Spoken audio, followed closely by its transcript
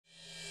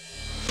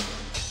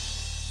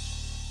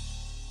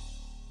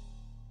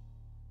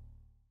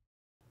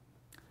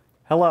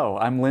Hello,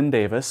 I'm Linn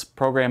Davis,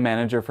 Program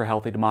Manager for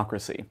Healthy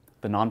Democracy,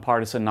 the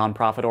nonpartisan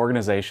nonprofit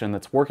organization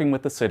that's working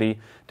with the city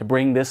to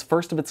bring this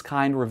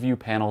first-of-its-kind review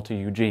panel to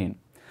Eugene.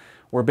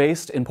 We're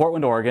based in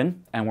Portland,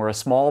 Oregon, and we're a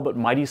small but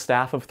mighty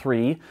staff of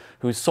 3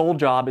 whose sole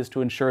job is to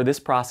ensure this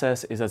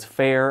process is as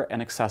fair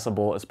and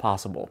accessible as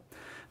possible.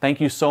 Thank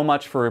you so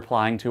much for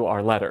replying to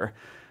our letter.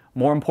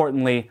 More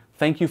importantly,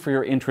 thank you for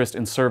your interest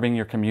in serving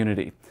your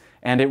community.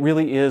 And it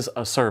really is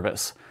a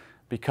service,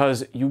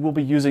 because you will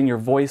be using your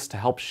voice to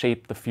help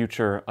shape the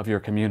future of your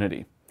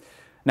community.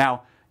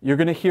 Now, you're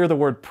going to hear the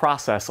word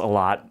process a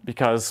lot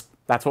because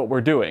that's what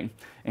we're doing,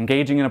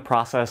 engaging in a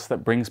process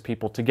that brings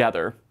people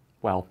together,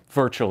 well,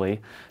 virtually,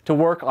 to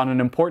work on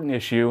an important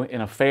issue in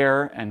a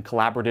fair and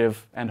collaborative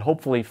and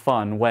hopefully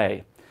fun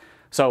way.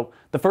 So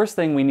the first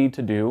thing we need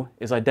to do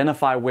is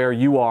identify where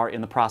you are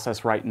in the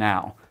process right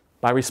now.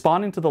 By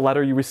responding to the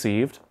letter you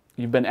received,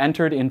 you've been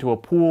entered into a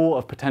pool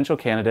of potential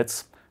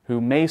candidates who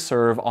may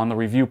serve on the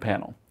review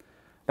panel.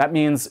 That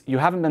means you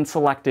haven't been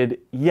selected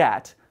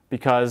yet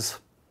because,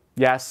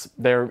 yes,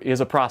 there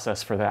is a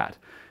process for that.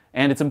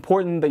 And it's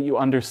important that you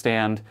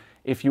understand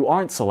if you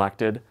aren't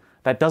selected,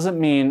 that doesn't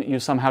mean you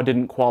somehow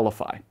didn't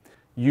qualify.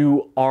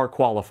 You are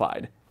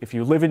qualified. If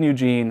you live in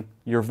Eugene,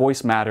 your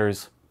voice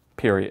matters,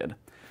 period.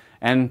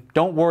 And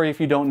don't worry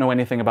if you don't know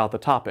anything about the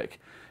topic.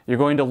 You're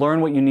going to learn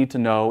what you need to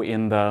know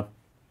in the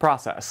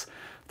process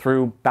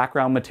through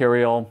background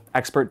material,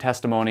 expert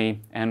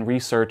testimony, and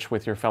research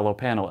with your fellow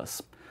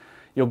panelists.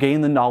 You'll gain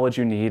the knowledge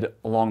you need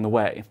along the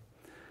way.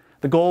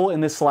 The goal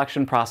in this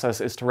selection process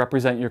is to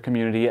represent your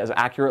community as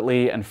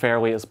accurately and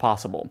fairly as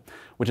possible,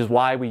 which is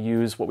why we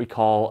use what we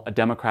call a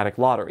democratic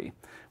lottery,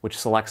 which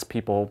selects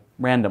people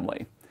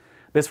randomly.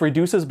 This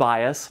reduces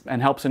bias and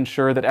helps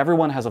ensure that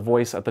everyone has a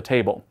voice at the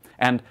table.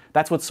 And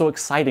that's what's so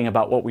exciting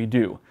about what we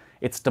do.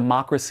 It's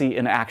democracy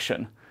in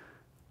action.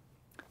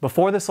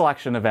 Before the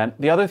selection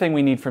event, the other thing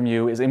we need from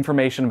you is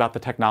information about the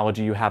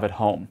technology you have at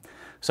home.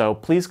 So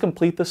please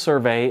complete the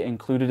survey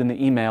included in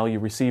the email you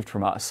received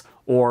from us,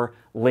 or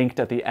linked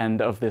at the end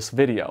of this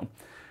video.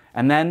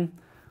 And then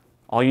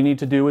all you need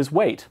to do is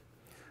wait.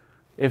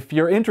 If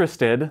you're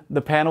interested,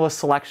 the panelist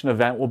selection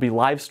event will be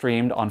live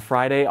streamed on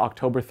Friday,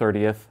 October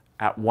 30th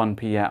at 1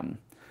 p.m.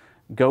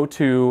 Go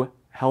to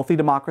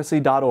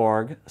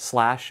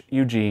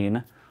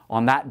healthydemocracy.org/Eugene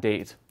on that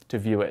date to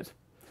view it.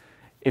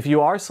 If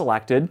you are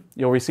selected,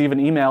 you'll receive an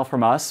email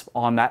from us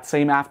on that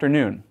same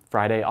afternoon,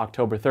 Friday,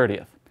 October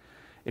 30th.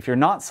 If you're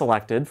not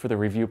selected for the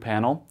review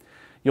panel,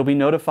 you'll be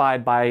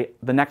notified by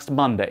the next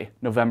Monday,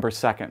 November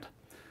 2nd.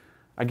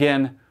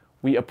 Again,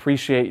 we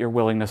appreciate your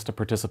willingness to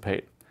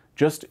participate.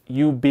 Just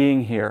you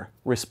being here,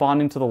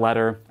 responding to the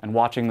letter, and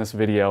watching this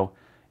video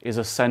is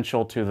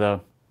essential to the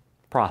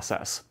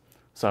process.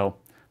 So,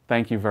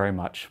 thank you very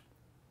much.